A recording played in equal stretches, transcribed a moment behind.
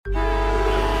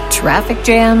Traffic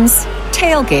jams,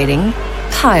 tailgating,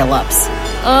 pile-ups.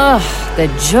 Ugh, the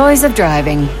joys of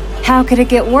driving. How could it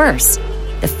get worse?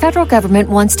 The federal government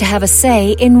wants to have a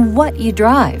say in what you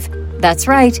drive. That's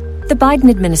right. The Biden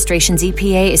administration's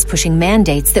EPA is pushing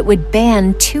mandates that would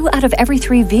ban 2 out of every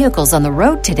 3 vehicles on the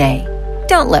road today.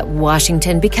 Don't let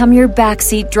Washington become your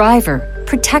backseat driver.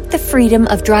 Protect the freedom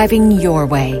of driving your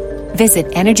way. Visit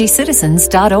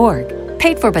EnergyCitizens.org.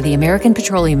 Paid for by the American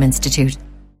Petroleum Institute.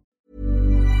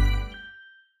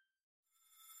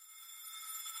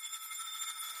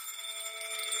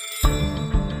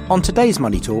 On today's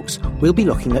Money Talks, we'll be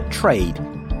looking at trade.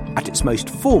 At its most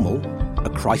formal, a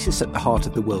crisis at the heart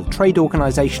of the World Trade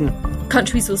Organization.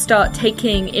 Countries will start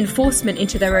taking enforcement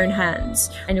into their own hands,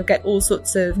 and you'll get all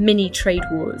sorts of mini trade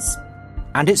wars.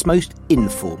 And its most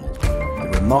informal,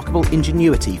 the remarkable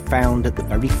ingenuity found at the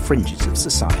very fringes of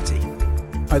society.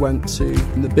 I went to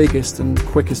the biggest and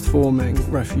quickest forming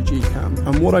refugee camp,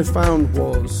 and what I found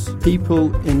was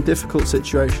people in difficult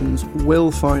situations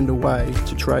will find a way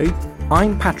to trade.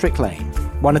 I'm Patrick Lane,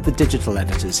 one of the digital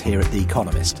editors here at The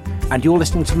Economist, and you're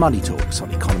listening to Money Talks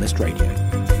on Economist Radio.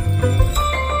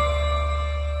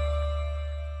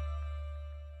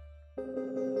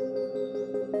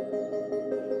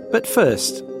 But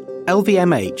first,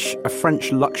 LVMH, a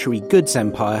French luxury goods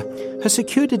empire, has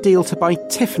secured a deal to buy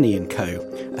Tiffany & Co.,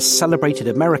 a celebrated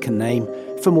American name,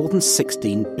 for more than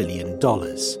 $16 billion.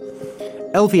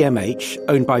 LVMH,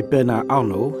 owned by Bernard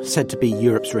Arnault, said to be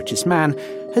Europe's richest man,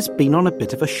 has been on a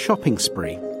bit of a shopping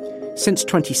spree. Since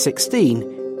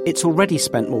 2016, it's already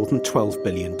spent more than $12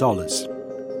 billion.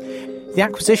 The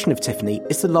acquisition of Tiffany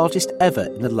is the largest ever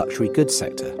in the luxury goods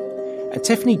sector. And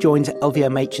Tiffany joins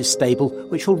LVMH's stable,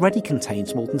 which already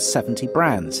contains more than 70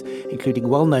 brands, including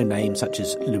well-known names such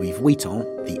as Louis Vuitton,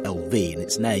 the LV in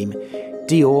its name,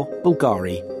 Dior,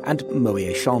 Bulgari, and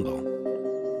Moet Chandon.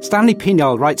 Stanley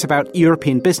Pignal writes about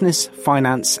European business,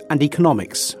 finance, and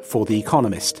economics for The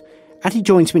Economist. And he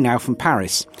joins me now from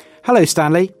Paris. Hello,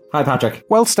 Stanley. Hi, Patrick.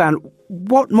 Well, Stan,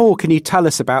 what more can you tell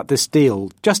us about this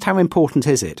deal? Just how important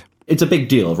is it? It's a big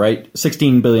deal, right?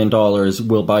 $16 billion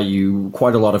will buy you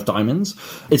quite a lot of diamonds.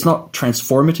 It's not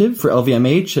transformative for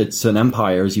LVMH. It's an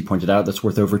empire, as you pointed out, that's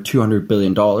worth over $200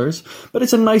 billion. But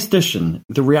it's a nice addition.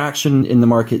 The reaction in the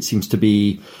market seems to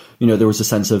be, there was a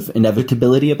sense of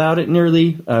inevitability about it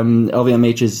nearly.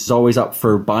 LVMH is always up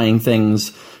for buying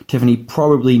things. Tiffany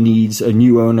probably needs a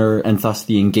new owner, and thus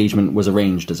the engagement was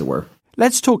arranged, as it were.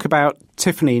 Let's talk about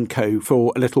Tiffany & Co.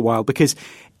 for a little while, because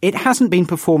it hasn't been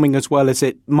performing as well as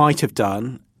it might have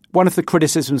done. One of the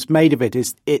criticisms made of it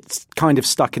is it's kind of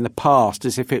stuck in the past,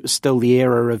 as if it was still the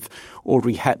era of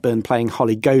Audrey Hepburn playing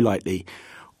Holly Golightly.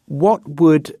 What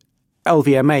would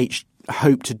LVMH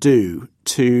hope to do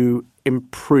to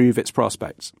improve its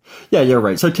prospects? Yeah, you're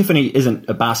right. So Tiffany isn't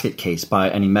a basket case by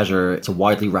any measure. It's a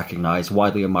widely recognized,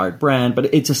 widely admired brand,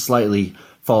 but it's a slightly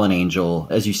fallen angel.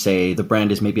 As you say, the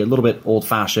brand is maybe a little bit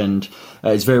old-fashioned.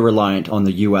 It's very reliant on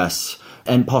the US.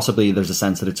 And possibly there's a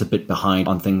sense that it's a bit behind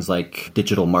on things like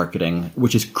digital marketing,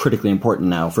 which is critically important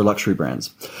now for luxury brands.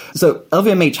 So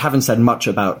LVMH haven't said much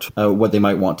about what they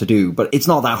might want to do, but it's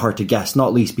not that hard to guess,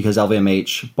 not least because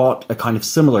LVMH bought a kind of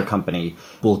similar company,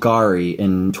 Bulgari,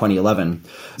 in 2011.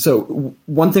 So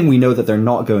one thing we know that they're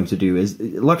not going to do is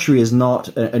luxury is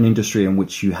not an industry in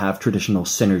which you have traditional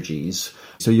synergies.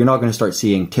 So you're not going to start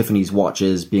seeing Tiffany's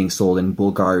watches being sold in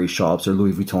Bulgari shops or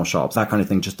Louis Vuitton shops. That kind of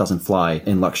thing just doesn't fly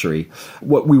in luxury.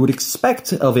 What we would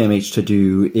expect LVMH to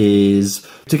do is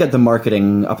to get the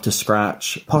marketing up to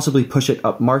scratch, possibly push it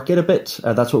up market a bit.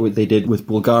 That's what they did with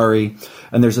Bulgari.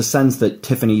 And there's a sense that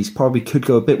Tiffany's probably could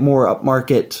go a bit more up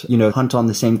market, hunt on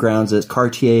the same grounds as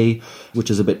Cartier,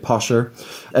 which is a bit posher,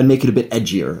 and make it a bit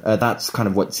edgier. That's kind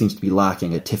of what seems to be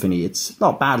lacking at Tiffany. It's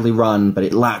not badly run, but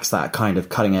it lacks that kind of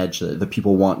cutting edge that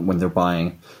people want when they're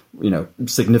buying,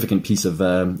 significant piece of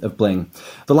bling.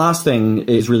 The last thing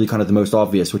is really kind of the most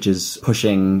obvious, which is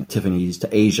pushing Tiffany's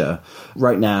to Asia.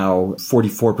 Right now,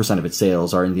 44% of its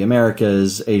sales are in the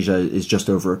Americas. Asia is just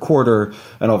over a quarter.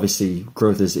 And obviously,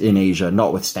 growth is in Asia,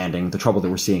 notwithstanding the trouble that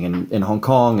we're seeing in Hong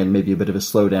Kong and maybe a bit of a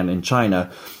slowdown in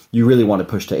China. You really want to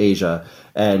push to Asia,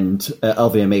 and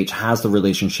LVMH has the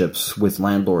relationships with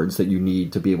landlords that you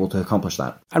need to be able to accomplish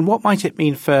that. And what might it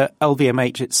mean for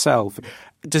LVMH itself?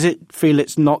 Does it feel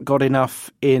it's not got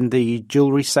enough in the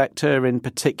jewellery sector in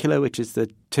particular, which is the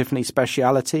Tiffany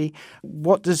speciality?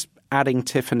 What does adding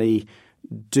Tiffany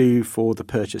do for the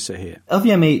purchaser here?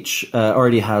 LVMH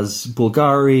already has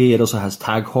Bulgari. It also has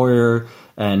Tag Heuer.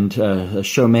 and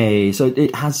Chaumet. So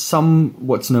it has some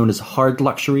what's known as hard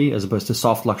luxury as opposed to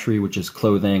soft luxury, which is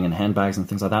clothing and handbags and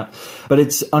things like that. But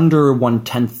it's under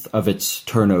 1/10 of its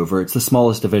turnover. It's the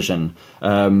smallest division.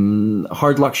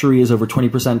 Hard luxury is over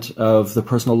 20% of the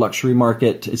personal luxury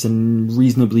market. It's in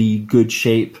reasonably good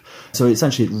shape. So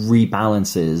essentially it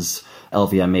rebalances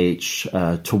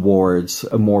LVMH towards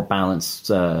a more balanced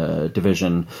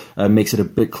division, makes it a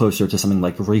bit closer to something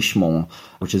like Richemont,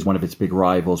 which is one of its big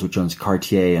rivals, which owns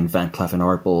Cartier and Van Cleef &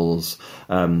 Arpels,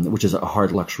 which is a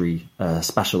hard luxury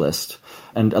specialist,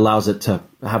 and allows it to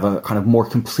have a kind of more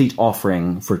complete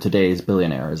offering for today's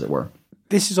billionaire, as it were.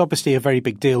 This is obviously a very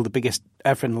big deal, the biggest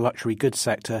ever in the luxury goods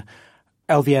sector.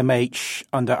 LVMH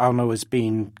under Arnault has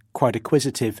been quite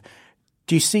acquisitive.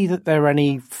 Do you see that there are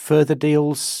any further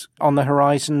deals on the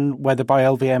horizon, whether by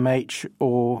LVMH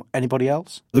or anybody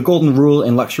else? The golden rule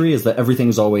in luxury is that everything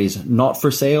is always not for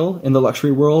sale in the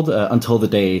luxury world until the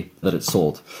day that it's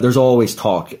sold. There's always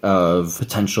talk of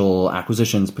potential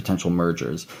acquisitions, potential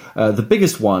mergers. The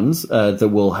biggest ones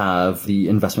that will have the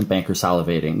investment banker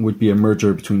salivating would be a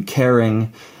merger between Kering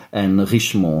and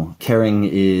Richemont. Kering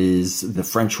is the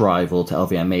French rival to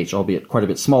LVMH, albeit quite a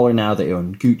bit smaller now. They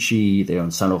own Gucci, they own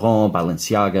Saint Laurent,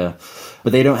 Balenciaga,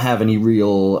 but they don't have any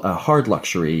real hard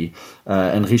luxury.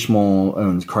 And Richemont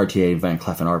owns Cartier, Van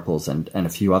Cleef & Arpels, and a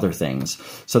few other things.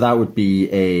 So that would be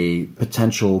a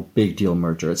potential big deal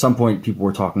merger. At some point, people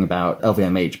were talking about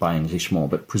LVMH buying Richemont,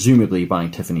 but presumably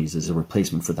buying Tiffany's is a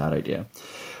replacement for that idea.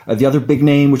 The other big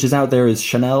name which is out there is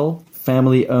Chanel.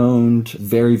 Family-owned,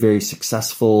 very, very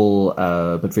successful,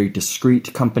 but very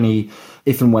discreet company.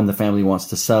 If and when the family wants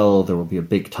to sell, there will be a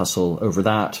big tussle over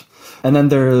that. And then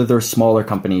there are smaller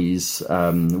companies,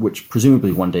 which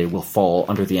presumably one day will fall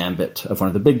under the ambit of one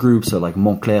of the big groups. So like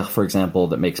Moncler, for example,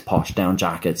 that makes posh down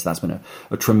jackets. That's been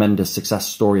a tremendous success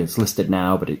story. It's listed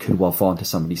now, but it could well fall into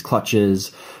somebody's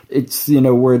clutches. It's,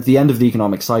 we're at the end of the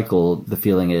economic cycle, the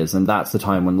feeling is, and that's the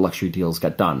time when luxury deals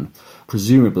get done.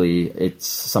 Presumably, it's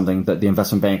something that the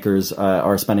investment bankers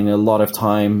are spending a lot of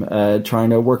time trying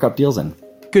to work up deals in.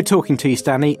 Good talking to you,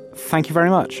 Stanley. Thank you very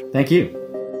much. Thank you.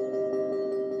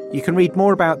 You can read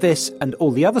more about this and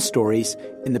all the other stories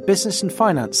in the business and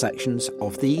finance sections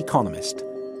of The Economist.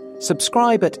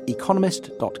 Subscribe at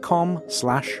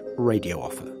economist.com/radio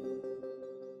offer.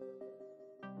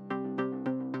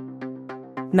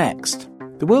 Next,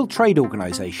 the World Trade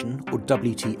Organization, or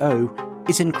WTO,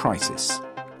 is in crisis.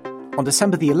 On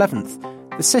December the 11th,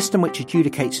 the system which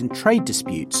adjudicates in trade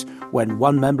disputes when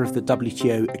one member of the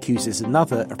WTO accuses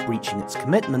another of breaching its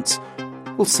commitments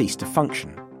will cease to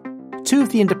function. Two of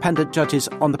the independent judges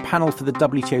on the panel for the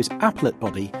WTO's appellate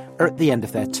body are at the end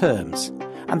of their terms,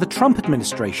 and the Trump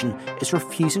administration is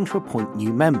refusing to appoint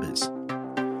new members.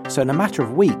 So in a matter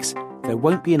of weeks, there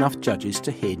won't be enough judges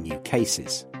to hear new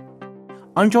cases.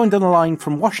 I'm joined on the line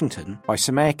from Washington by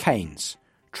Soumaya Keynes,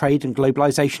 Trade and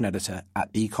Globalization Editor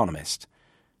at The Economist.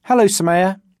 Hello,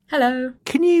 Soumaya. Hello.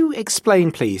 Can you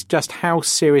explain, please, just how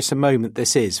serious a moment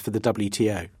this is for the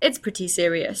WTO? It's pretty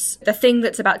serious. The thing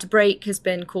that's about to break has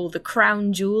been called the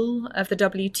crown jewel of the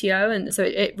WTO, and so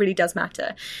it really does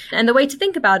matter. And the way to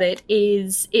think about it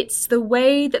is it's the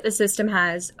way that the system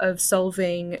has of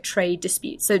solving trade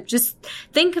disputes. So just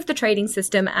think of the trading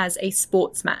system as a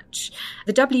sports match.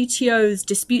 The WTO's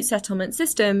dispute settlement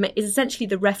system is essentially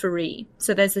the referee.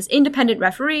 So there's this independent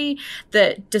referee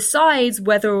that decides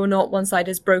whether or not one side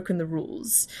has broken the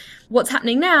rules. What's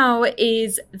happening now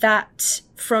is that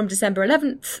from December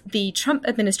 11th, the Trump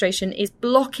administration is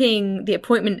blocking the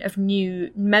appointment of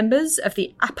new members of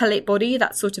the appellate body,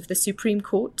 that's sort of the Supreme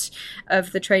Court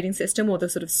of the trading system, or the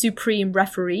sort of supreme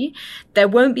referee. There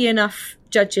won't be enough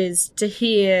judges to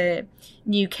hear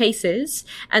new cases.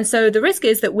 And so the risk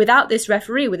is that without this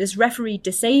referee, with this referee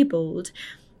disabled,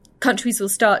 countries will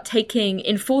start taking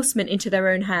enforcement into their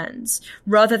own hands.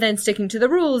 Rather than sticking to the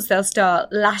rules, they'll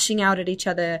start lashing out at each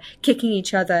other, kicking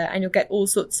each other, and you'll get all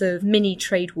sorts of mini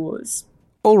trade wars.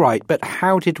 All right, but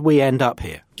how did we end up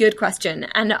here? Good question.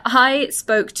 And I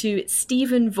spoke to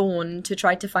Stephen Vaughan to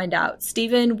try to find out.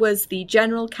 Stephen was the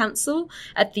general counsel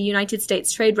at the United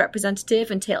States Trade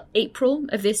Representative until April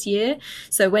of this year.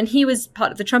 So when he was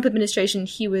part of the Trump administration,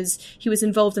 he was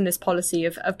involved in this policy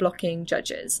of blocking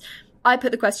judges. I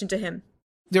put the question to him.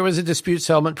 There was a dispute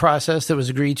settlement process that was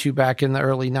agreed to back in the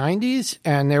early 90s,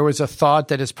 and there was a thought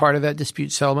that as part of that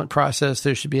dispute settlement process,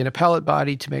 there should be an appellate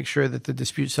body to make sure that the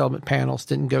dispute settlement panels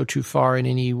didn't go too far in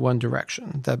any one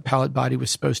direction. The appellate body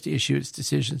was supposed to issue its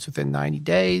decisions within 90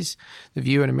 days. The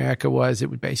view in America was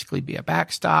it would basically be a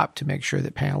backstop to make sure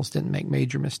that panels didn't make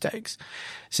major mistakes.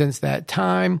 Since that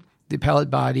time, The appellate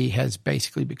body has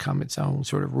basically become its own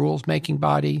sort of rules-making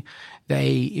body.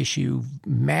 They issue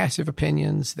massive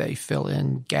opinions. They fill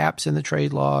in gaps in the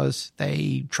trade laws.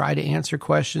 They try to answer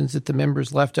questions that the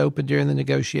members left open during the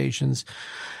negotiations.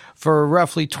 For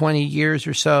roughly 20 years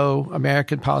or so,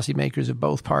 American policymakers of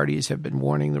both parties have been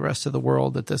warning the rest of the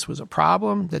world that this was a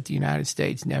problem, that the United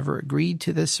States never agreed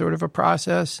to this sort of a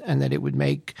process, and that it would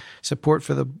make support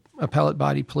for the appellate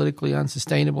body politically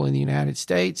unsustainable in the United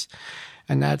States.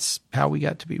 And that's how we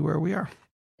got to be where we are.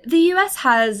 The US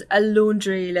has a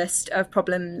laundry list of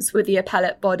problems with the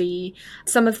appellate body.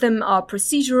 Some of them are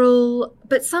procedural,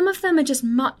 but some of them are just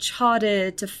much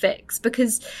harder to fix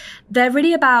because they're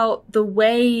really about the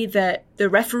way that the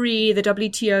referee, the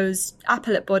WTO's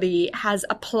appellate body, has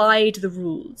applied the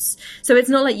rules. So it's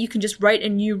not like you can just write a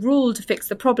new rule to fix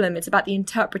the problem. It's about the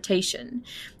interpretation.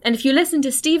 And if you listen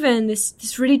to Stephen,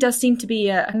 this really does seem to be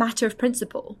a matter of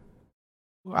principle.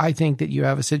 I think that you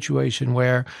have a situation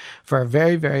where, for a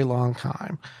very, very long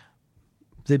time,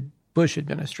 the Bush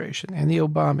administration and the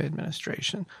Obama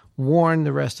administration warned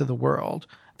the rest of the world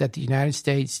that the United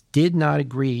States did not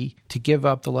agree to give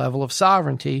up the level of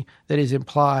sovereignty that is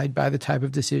implied by the type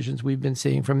of decisions we've been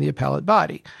seeing from the appellate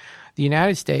body. The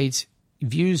United States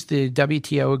views the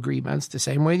WTO agreements the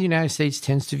same way the United States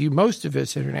tends to view most of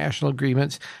its international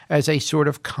agreements, as a sort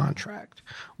of contract.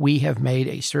 We have made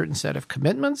a certain set of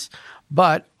commitments,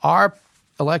 but our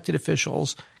elected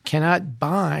officials cannot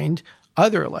bind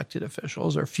other elected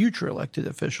officials or future elected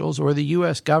officials or the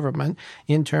U.S. government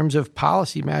in terms of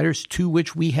policy matters to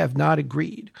which we have not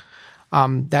agreed.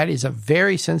 That is a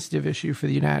very sensitive issue for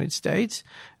the United States.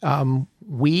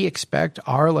 We expect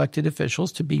our elected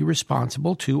officials to be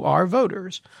responsible to our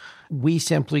voters. We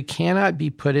simply cannot be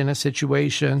put in a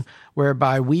situation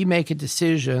whereby we make a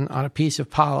decision on a piece of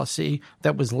policy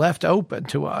that was left open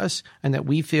to us and that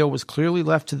we feel was clearly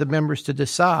left to the members to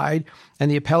decide, and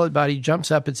the appellate body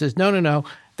jumps up and says, no,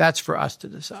 that's for us to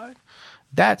decide.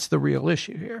 That's the real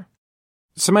issue here.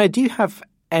 Soumaya, do you have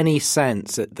any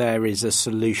sense that there is a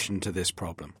solution to this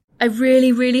problem? I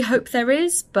really, really hope there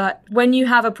is, but when you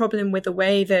have a problem with the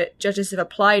way that judges have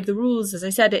applied the rules, as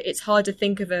I said, it's hard to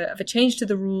think of a change to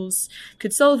the rules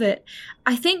could solve it.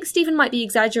 I think Stephen might be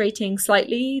exaggerating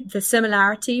slightly the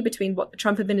similarity between what the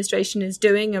Trump administration is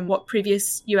doing and what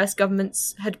previous US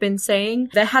governments had been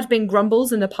saying. There had been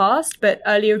grumbles in the past, but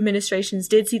earlier administrations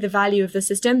did see the value of the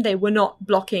system. They were not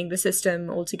blocking the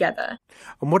system altogether.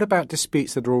 And what about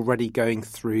disputes that are already going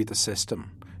through the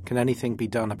system? Can anything be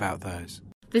done about those?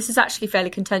 This is actually fairly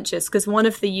contentious because one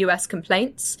of the US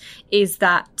complaints is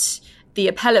that the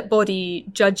appellate body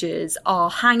judges are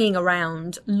hanging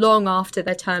around long after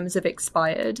their terms have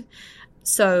expired.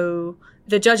 So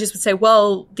the judges would say,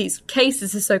 well, these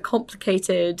cases are so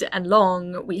complicated and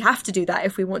long, we have to do that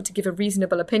if we want to give a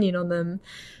reasonable opinion on them.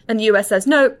 And the US says,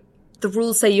 no, the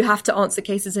rules say you have to answer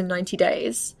cases in 90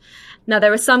 days. Now,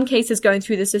 there are some cases going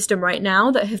through the system right now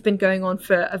that have been going on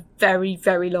for a very,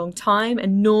 very long time.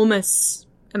 Enormous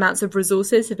amounts of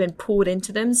resources have been poured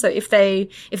into them. So if they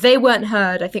weren't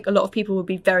heard, I think a lot of people would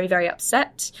be very, very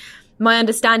upset. My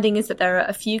understanding is that there are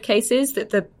a few cases that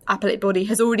the appellate body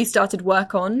has already started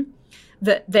work on,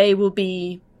 that they will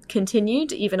be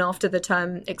continued even after the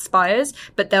term expires.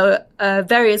 But there are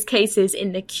various cases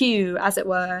in the queue, as it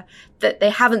were, that they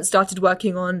haven't started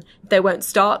working on. They won't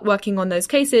start working on those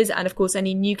cases. And of course,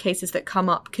 any new cases that come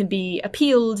up can be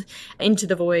appealed into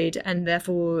the void. And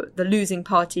therefore, the losing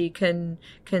party can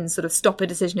sort of stop a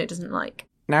decision it doesn't like.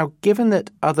 Now, given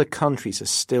that other countries are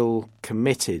still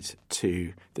committed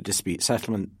to the dispute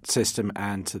settlement system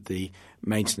and to the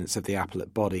maintenance of the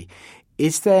appellate body,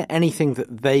 is there anything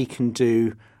that they can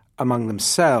do among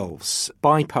themselves,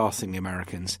 bypassing the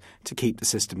Americans, to keep the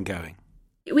system going?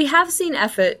 We have seen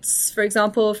efforts, for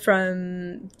example,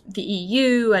 from the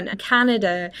EU and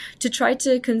Canada to try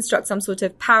to construct some sort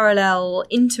of parallel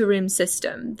interim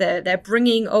system. They're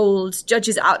bringing old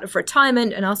judges out of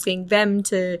retirement and asking them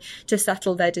to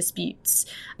settle their disputes.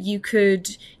 You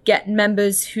could get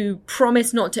members who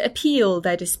promise not to appeal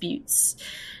their disputes.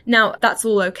 Now, that's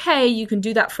all okay. You can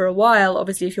do that for a while.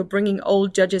 Obviously, if you're bringing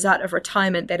old judges out of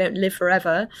retirement, they don't live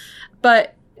forever.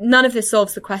 But none of this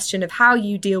solves the question of how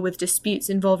you deal with disputes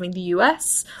involving the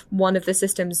US, one of the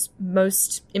system's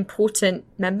most important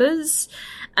members.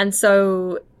 And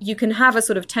so you can have a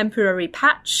sort of temporary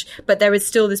patch, but there is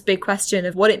still this big question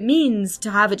of what it means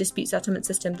to have a dispute settlement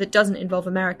system that doesn't involve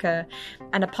America.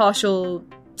 And a partial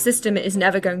system is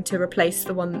never going to replace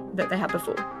the one that they had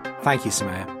before. Thank you,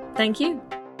 Soumaya. Thank you.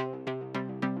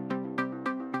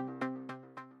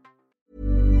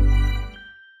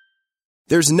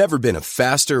 There's never been a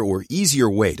faster or easier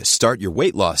way to start your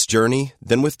weight loss journey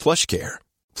than with PlushCare.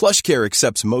 PlushCare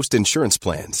accepts most insurance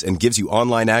plans and gives you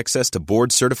online access to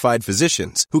board-certified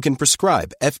physicians who can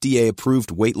prescribe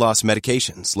FDA-approved weight loss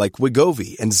medications like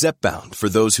Wegovy and Zepbound for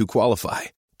those who qualify.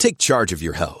 Take charge of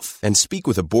your health and speak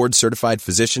with a board-certified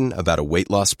physician about a weight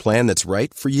loss plan that's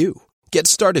right for you. Get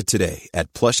started today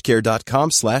at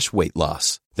plushcare.com/weight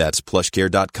loss. That's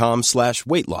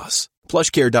plushcare.com/weight loss.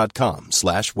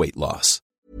 plushcare.com/weight loss.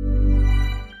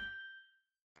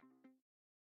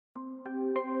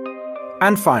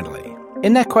 And finally,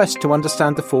 in their quest to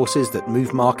understand the forces that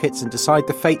move markets and decide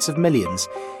the fates of millions,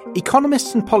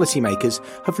 economists and policymakers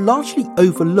have largely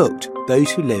overlooked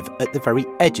those who live at the very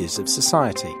edges of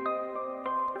society.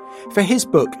 For his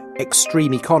book,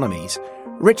 Extreme Economies,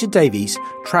 Richard Davies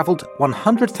travelled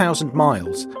 100,000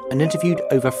 miles and interviewed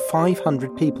over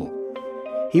 500 people.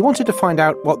 He wanted to find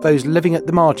out what those living at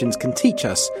the margins can teach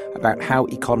us about how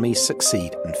economies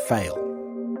succeed and fail.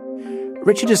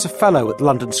 Richard is a fellow at the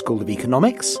London School of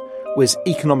Economics, was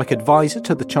economic advisor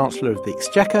to the Chancellor of the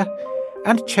Exchequer,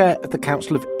 and chair of the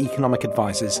Council of Economic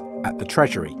Advisers at the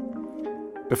Treasury.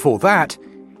 Before that,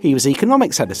 he was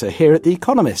economics editor here at The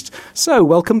Economist. So,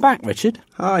 welcome back, Richard.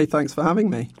 Hi, thanks for having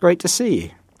me. Great to see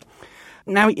you.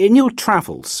 Now, in your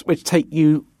travels, which take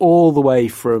you all the way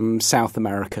from South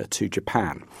America to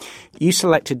Japan, you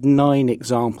selected 9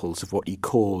 examples of what you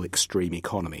call extreme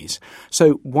economies.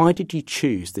 So why did you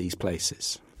choose these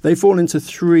places? They fall into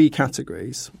 3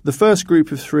 categories. The first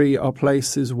group of 3 are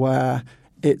places where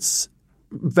it's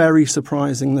very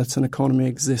surprising that an economy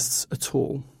exists at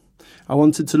all. I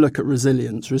wanted to look at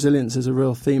resilience. Resilience is a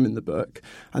real theme in the book.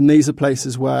 And these are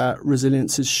places where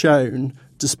resilience is shown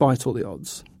despite all the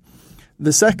odds.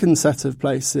 The second set of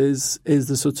places is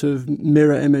the sort of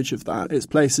mirror image of that. It's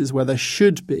places where there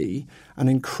should be an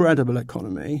incredible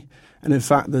economy, and in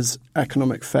fact there's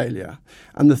economic failure.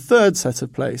 And the third set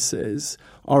of places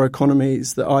are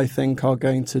economies that I think are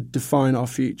going to define our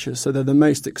future. So they're the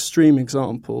most extreme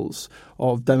examples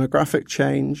of demographic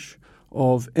change,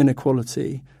 of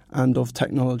inequality, and of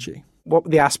technology. What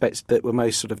were the aspects that were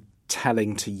most sort of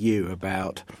telling to you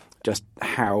about just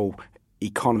how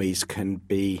economies can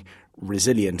be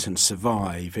resilient and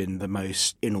survive in the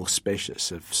most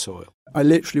inauspicious of soil? I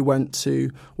literally went to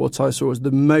what I saw as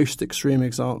the most extreme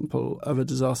example of a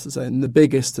disaster zone, the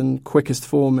biggest and quickest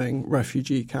forming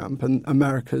refugee camp and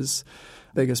America's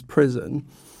biggest prison.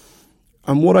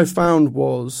 And what I found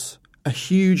was a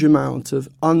huge amount of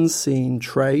unseen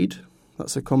trade.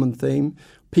 That's a common theme.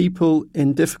 People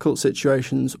in difficult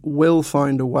situations will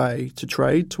find a way to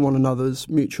trade to one another's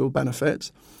mutual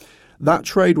benefit. That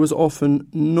trade was often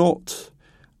not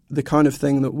the kind of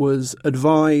thing that was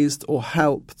advised or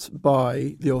helped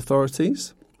by the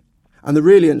authorities. And the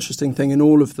really interesting thing in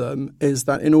all of them is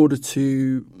that in order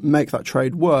to make that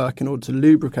trade work, in order to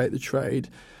lubricate the trade,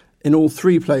 in all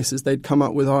 3 places they'd come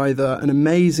up with either an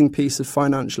amazing piece of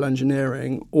financial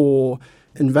engineering or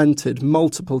invented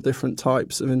multiple different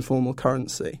types of informal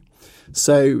currency.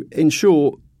 So in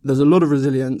short, there's a lot of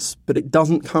resilience, but it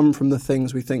doesn't come from the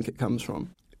things we think it comes from.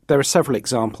 There are several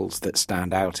examples that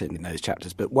stand out in those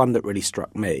chapters, but one that really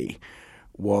struck me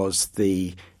was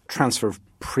the transfer of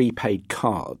prepaid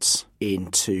cards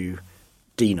into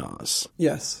dinars.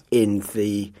 Yes. In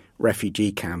the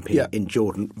refugee camp in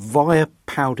Jordan via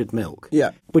powdered milk.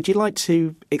 Yeah. Would you like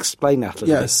to explain that a little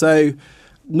bit? Yeah, so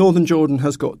northern Jordan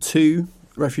has got 2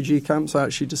 refugee camps I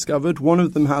actually discovered. One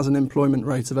of them has an employment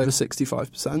rate of over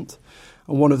 65%,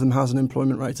 and one of them has an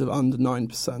employment rate of under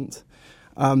 9%.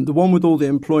 The one with all the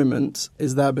employment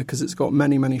is there because it's got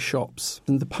many, many shops.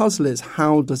 And the puzzle is,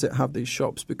 how does it have these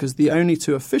shops? Because the only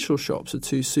 2 official shops are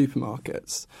 2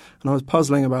 supermarkets. And I was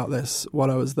puzzling about this while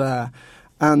I was there.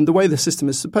 And the way the system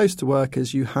is supposed to work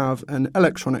is you have an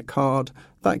electronic card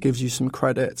that gives you some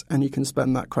credit, and you can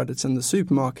spend that credit in the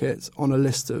supermarket on a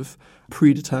list of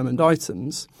predetermined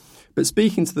items. But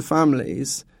speaking to the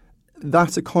families,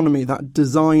 that economy, that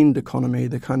designed economy,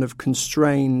 the kind of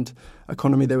constrained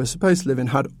economy they were supposed to live in,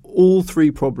 had all 3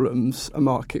 problems a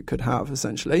market could have,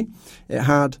 essentially. It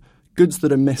had goods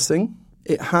that are missing.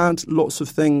 It had lots of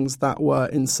things that were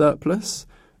in surplus.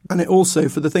 And it also,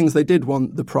 for the things they did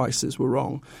want, the prices were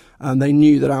wrong. And they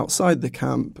knew that outside the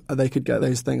camp, they could get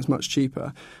those things much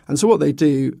cheaper. And so what they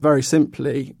do, very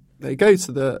simply, they go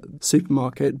to the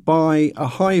supermarket, buy a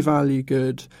high-value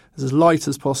good, as light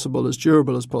as possible, as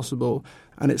durable as possible,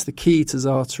 and it's the key to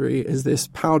Zaatari, is this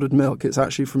powdered milk. It's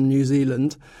actually from New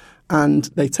Zealand. And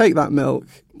they take that milk,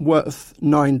 worth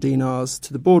 9 dinars,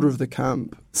 to the border of the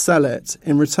camp, sell it.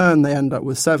 In return, they end up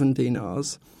with 7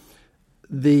 dinars.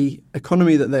 The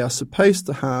economy that they are supposed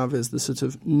to have is the sort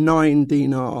of 9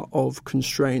 dinar of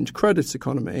constrained credit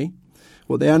economy,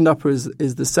 What they end up with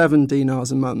is the 7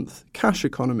 dinars a month cash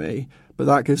economy, but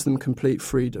that gives them complete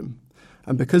freedom.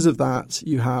 And because of that,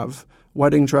 you have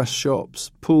wedding dress shops,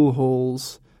 pool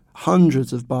halls,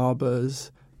 hundreds of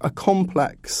barbers, a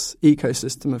complex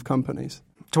ecosystem of companies.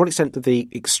 To what extent do the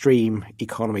extreme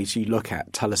economies you look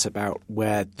at tell us about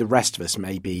where the rest of us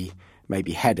may be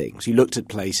heading? So you looked at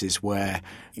places where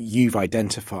you've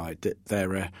identified that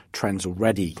there are trends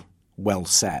already well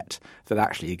set that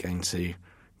actually are going to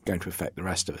affect the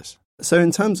rest of us. So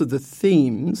in terms of the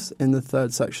themes in the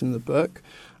third section of the book,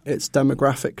 it's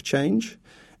demographic change,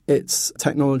 it's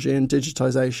technology and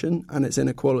digitization, and it's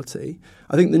inequality.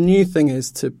 I think the new thing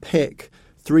is to pick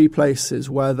 3 places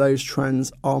where those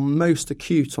trends are most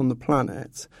acute on the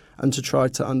planet and to try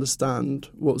to understand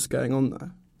what's going on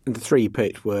there. And the 3 you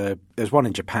picked were, there's one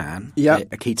in Japan,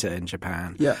 Akita in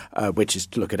Japan, which is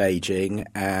to look at aging,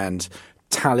 and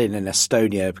Tallinn in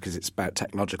Estonia because it's about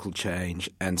technological change,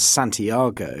 and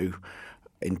Santiago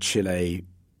in Chile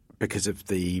because of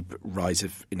the rise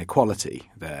of inequality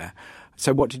there.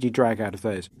 So what did you drag out of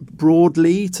those?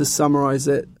 Broadly, to summarize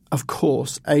it, of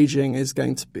course, aging is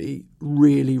going to be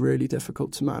really, really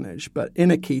difficult to manage. But in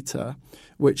Akita,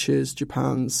 which is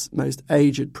Japan's most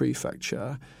aged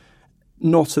prefecture,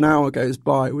 not an hour goes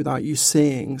by without you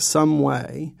seeing some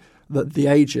way that the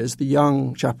ages, the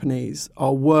young Japanese,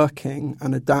 are working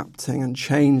and adapting and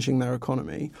changing their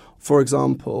economy. For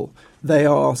example, they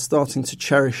are starting to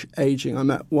cherish aging. I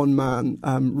met one man,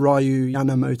 Ryu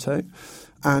Yamamoto,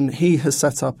 and he has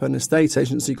set up an estate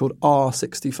agency called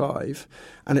R65,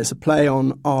 and it's a play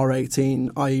on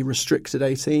R18, i.e. restricted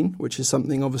 18, which is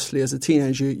something obviously as a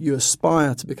teenager you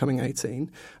aspire to becoming 18.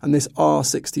 And this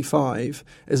R65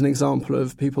 is an example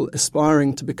of people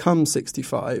aspiring to become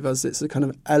 65 as it's a kind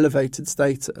of elevated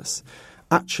status,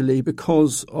 actually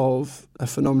because of a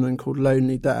phenomenon called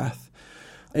lonely death.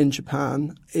 In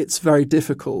Japan, it's very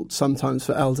difficult sometimes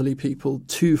for elderly people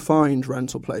to find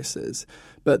rental places.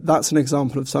 But that's an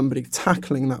example of somebody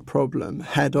tackling that problem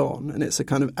head on, and it's a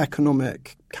kind of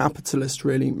economic, capitalist,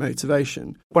 really,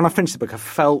 motivation. When I finished the book, I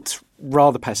felt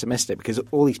rather pessimistic because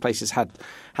all these places had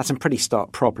some pretty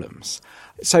stark problems.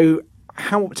 So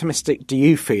how optimistic do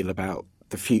you feel about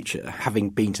the future, having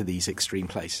been to these extreme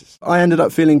places? I ended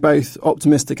up feeling both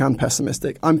optimistic and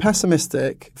pessimistic. I'm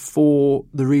pessimistic for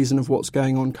the reason of what's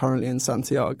going on currently in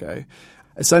Santiago.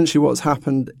 Essentially what's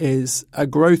happened is a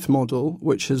growth model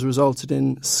which has resulted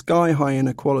in sky-high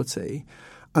inequality.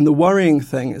 And the worrying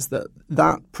thing is that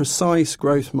that precise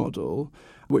growth model,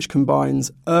 which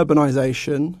combines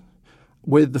urbanization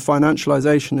with the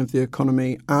financialization of the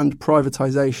economy and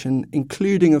privatization,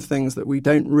 including of things that we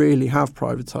don't really have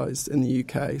privatized in the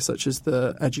UK, such as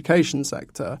the education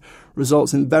sector,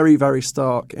 results in very, very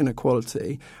stark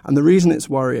inequality. And the reason it's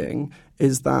worrying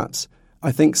is that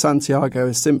I think Santiago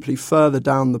is simply further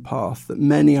down the path that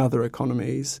many other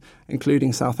economies,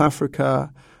 including South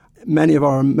Africa, many of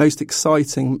our most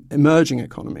exciting emerging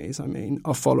economies,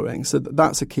 are following. So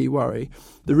that's a key worry.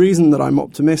 The reason that I'm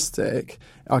optimistic,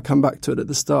 I'll come back to it at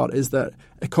the start, is that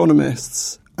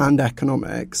economists and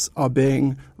economics are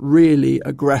being really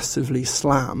aggressively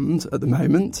slammed at the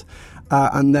moment.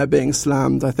 And they're being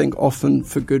slammed, I think, often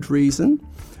for good reason.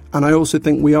 And I also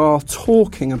think we are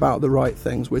talking about the right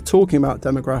things. We're talking about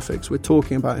demographics. We're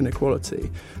talking about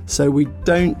inequality. So we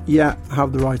don't yet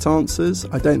have the right answers.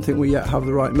 I don't think we yet have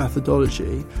the right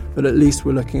methodology, but at least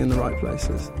we're looking in the right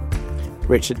places.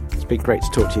 Richard, it's been great to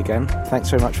talk to you again. Thanks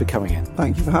very much for coming in.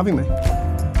 Thank you for having me.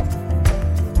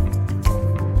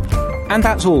 And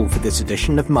that's all for this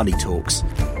edition of Money Talks.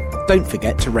 Don't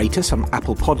forget to rate us on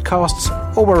Apple Podcasts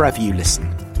or wherever you listen.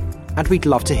 And we'd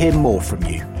love to hear more from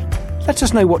you. Let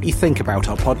us know what you think about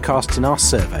our podcasts in our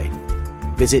survey.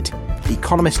 Visit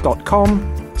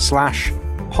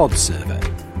economist.com/pod survey.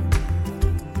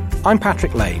 I'm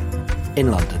Patrick Lane,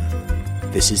 in London.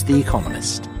 This is The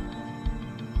Economist.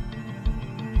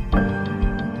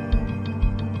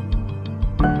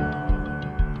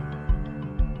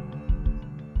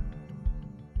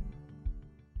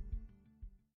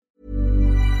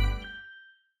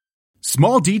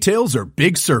 Small details are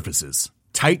big surfaces.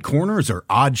 Tight corners or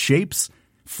odd shapes,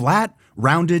 flat,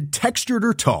 rounded, textured,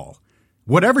 or tall.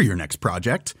 Whatever your next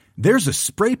project, there's a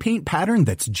spray paint pattern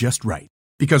that's just right.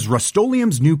 Because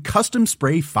Rust-Oleum's new Custom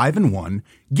Spray 5-in-1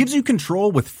 gives you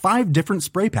control with 5 different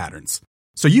spray patterns.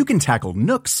 So you can tackle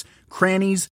nooks,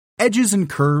 crannies, edges, and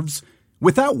curves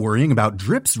without worrying about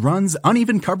drips, runs,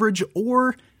 uneven coverage,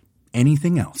 or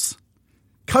anything else.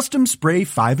 Custom Spray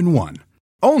 5-in-1.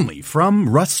 Only from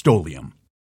Rust-Oleum.